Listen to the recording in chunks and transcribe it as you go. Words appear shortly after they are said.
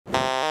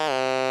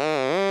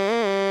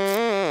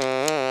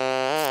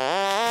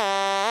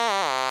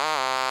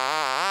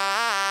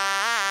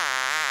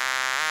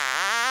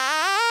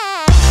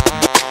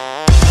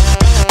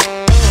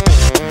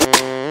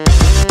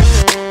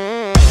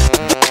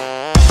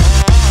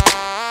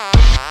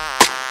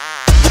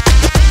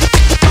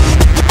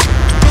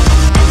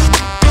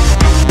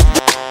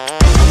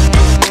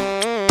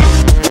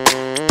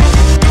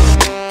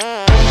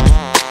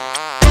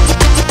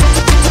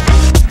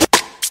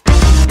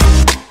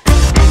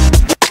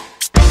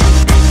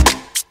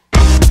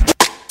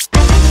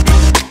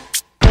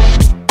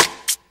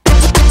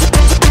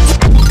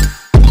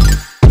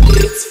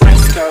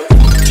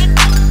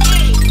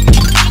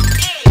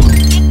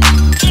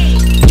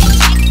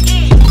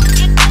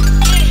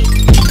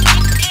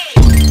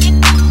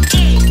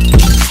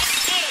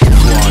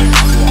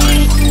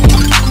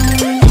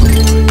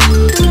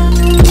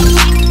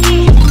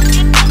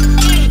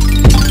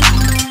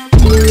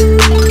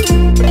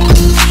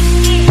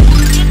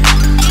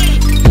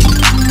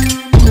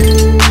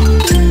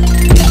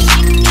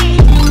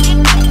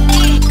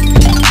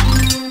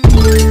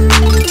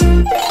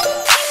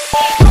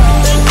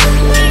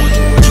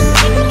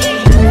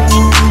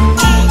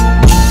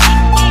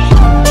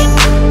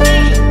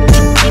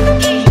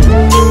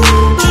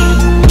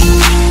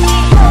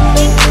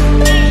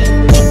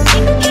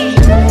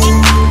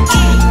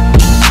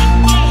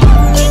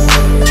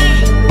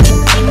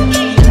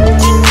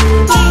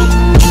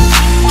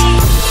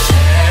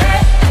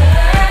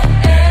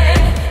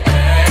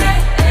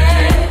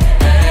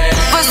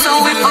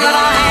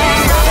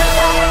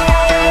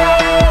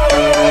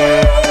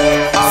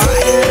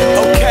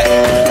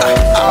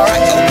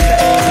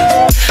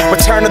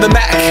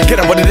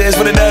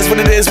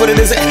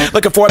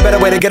looking for a better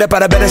way to get up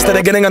out of bed instead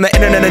of getting on the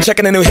internet and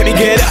checking a new hit. Me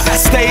get up,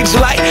 stage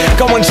light,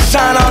 go and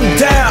shine on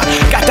down.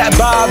 Got that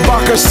Bob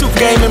Barker suit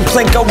game and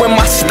Plinko in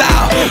my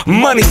style.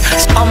 Money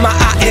on my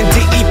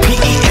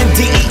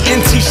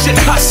INDEPENDENT shit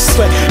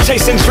hustling,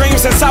 chasing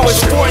dreams since I was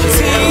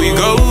 14. We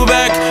go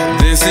back,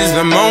 this is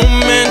the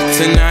moment.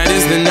 Tonight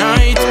is the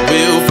night.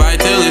 We'll fight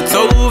till it's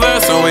over,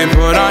 so we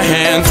put our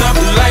hands up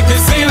like the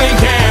ceiling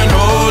can't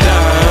hold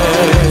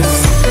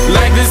us.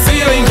 Like the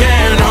ceiling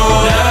can't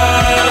hold us.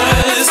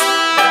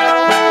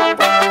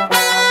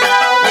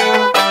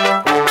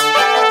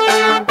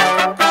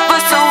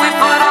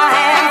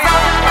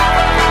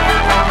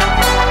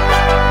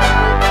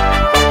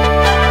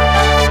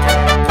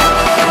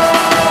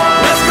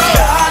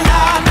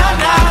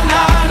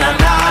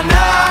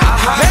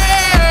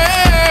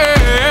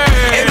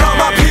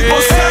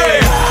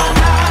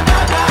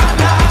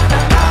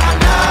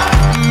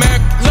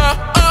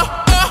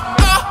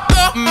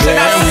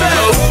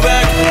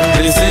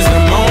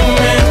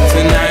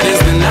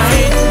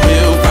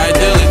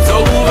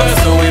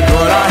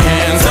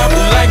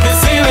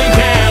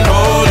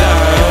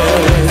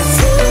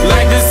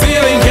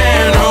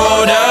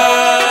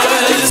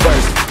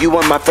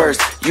 My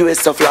first, you is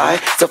so fly,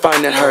 so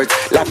fine it hurts.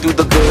 Laugh through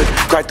the good,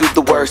 cry through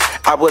the worst.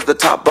 I was the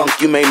top bunk,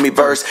 you made me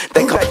verse.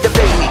 They call it the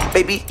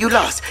baby, you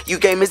lost. You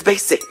game is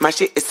basic, my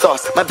shit is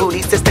sauce. My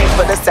booty's the stain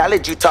for the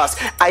salad you toss.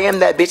 I am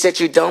that bitch that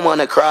you don't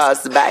wanna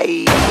cross,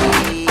 bye.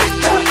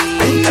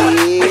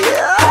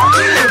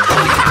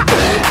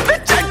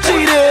 Bitch, I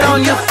cheated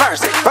on you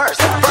first.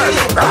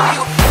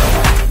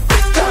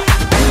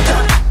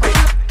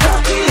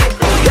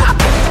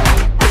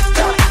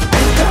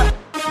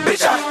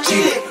 Bitch, I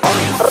cheated on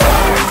you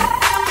first.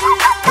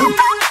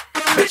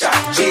 Bitch, I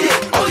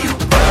cheated on you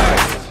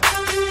first.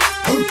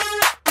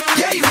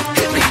 Yeah, you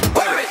hit me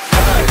where it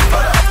hurts,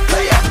 but I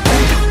play up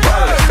when you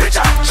burn. Bitch,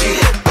 I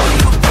cheated on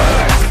you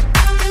first.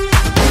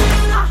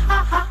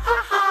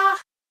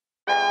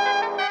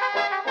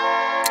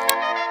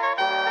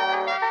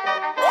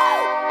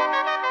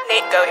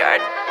 Nate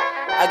Goyard.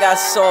 I got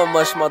so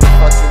much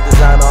motherfucking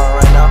design on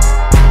right now.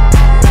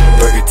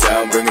 Break it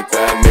down, bring it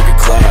back, make it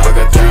clap. I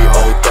got 3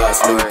 old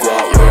thoughts, new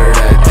guap, wear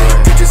that thing.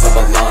 Bitches on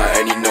my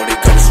line, and you know they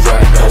come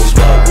strapped. Hold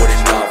up, what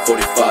it not,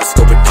 45,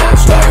 scope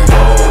attached, like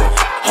whoa.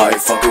 I ain't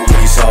fucking with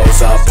these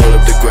hoes, I pull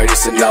up the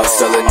greatest and now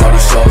selling all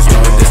these shows.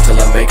 Doing this till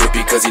I make it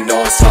because you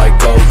know it's like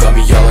go. Got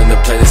me yelling the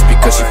playlist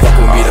because she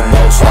fucking with me the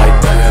most, like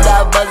damn.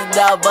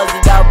 Down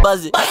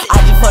buzzing. I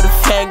just put a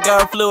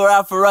fangirl, flew her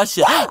out for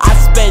Russia. I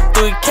spent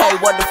 3K,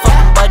 what the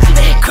fucking budget?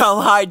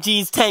 Chrome hard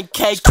G's, 10K,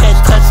 can't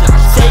touch it.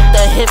 Shake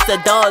the hips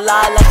that don't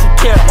lie like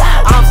Shakira.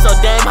 I'm so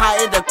damn high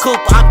in the coupe,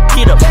 I'm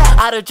keto.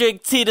 I don't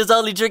drink Tito's,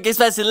 only drink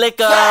expensive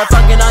liquor.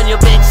 Fucking on your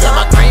bitch in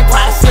my green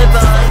price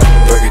slipper.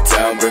 Break it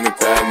down, bring it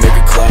back, make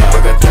it clap. I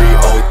got 3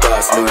 old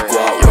thoughts, new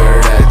guap, wear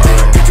that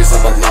thing. Bitches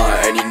on my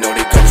line, and you know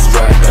they come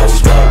strapped.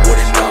 Hold up, what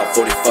it not,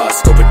 45,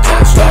 scope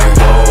attached, like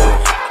whoa.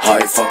 I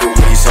ain't fucking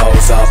with these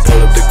hoes, I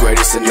pull up the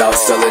greatest and now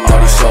selling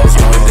all these shows.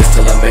 Doing this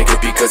till I make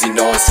it because you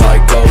know it's like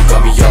go.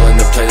 Got me yelling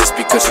the playlist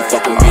because she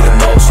fucking with me the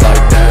most,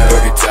 like damn.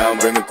 Break it down,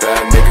 bring it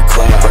back, make it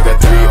clap. I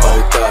got 3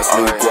 old thoughts,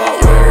 new guap,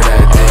 wear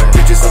that thing.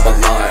 Bitches on my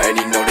line, and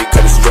you know they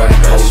cut it strapped.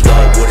 Hold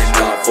up, what it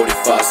not,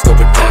 45, scope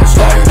attached,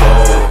 like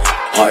whoa.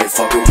 I ain't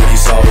fucking with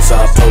these hoes,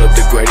 I pull up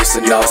the greatest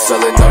and now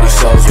selling all these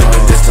shows.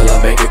 Doing this till I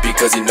make it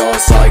because you know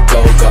it's like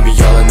go. Got me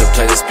yelling the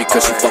playlist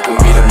because she fucking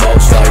with me the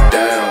most, like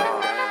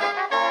damn.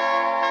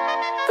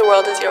 The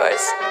world is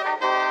yours.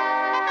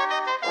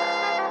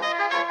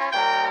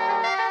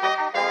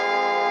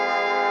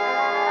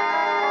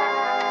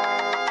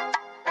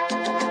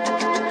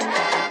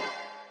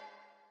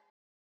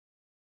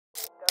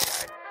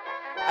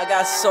 I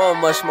got so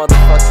much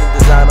motherfucking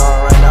design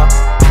on right now.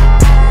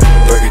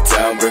 Break it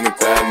down, bring it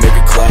back, make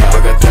it clap.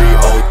 I got 3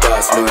 old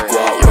thoughts, new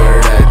guap,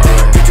 wear that thing.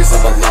 Bitches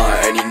on my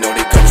line, and you know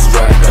they come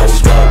strapped. Hold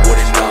up, what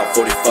it not,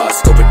 45,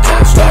 scope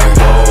attached, like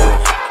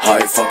whoa. I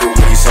ain't fucking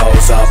with these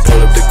hoes, I pull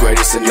up the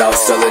greatest and now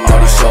selling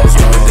all these shows.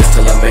 Doing this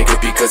till I make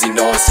it because you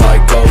know it's like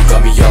go.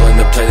 Got me yelling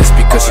the playlist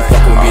because she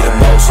fucking with me the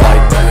most,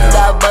 like damn.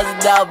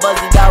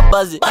 Down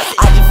buzzing.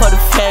 I just put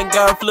a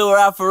fangirl, flew her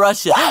out for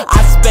Russia.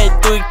 I spent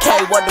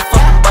 3K, what the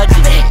fucking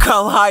budget?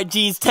 Chrome hard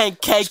G's,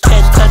 10K,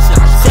 can't touch it.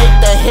 Shake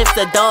the hips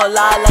that don't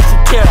lie like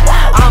Shakira.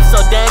 I'm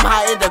so damn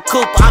high in the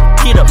coupe, I'm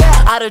keto.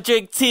 I don't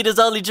drink Tito's,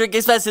 only drink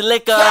expensive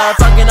liquor.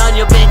 Fucking on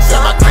your bitch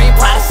in my green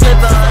price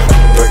slipper.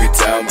 Break it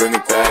down, bring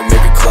it back,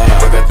 make it clap.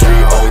 I got 3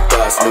 old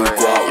thoughts, new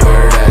guap,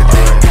 wear that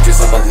thing.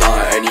 Bitches on my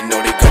line, and you know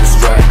they come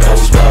strapped.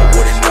 Hold up,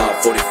 what it not,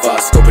 45,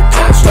 scope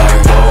attached,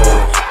 like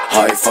whoa.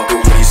 I ain't fucking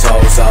with these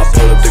hoes, I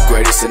pull up the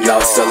greatest and now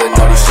selling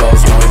all these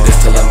shows. Doing this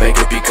till I make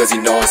it because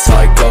you know it's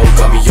like go.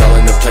 Got me yelling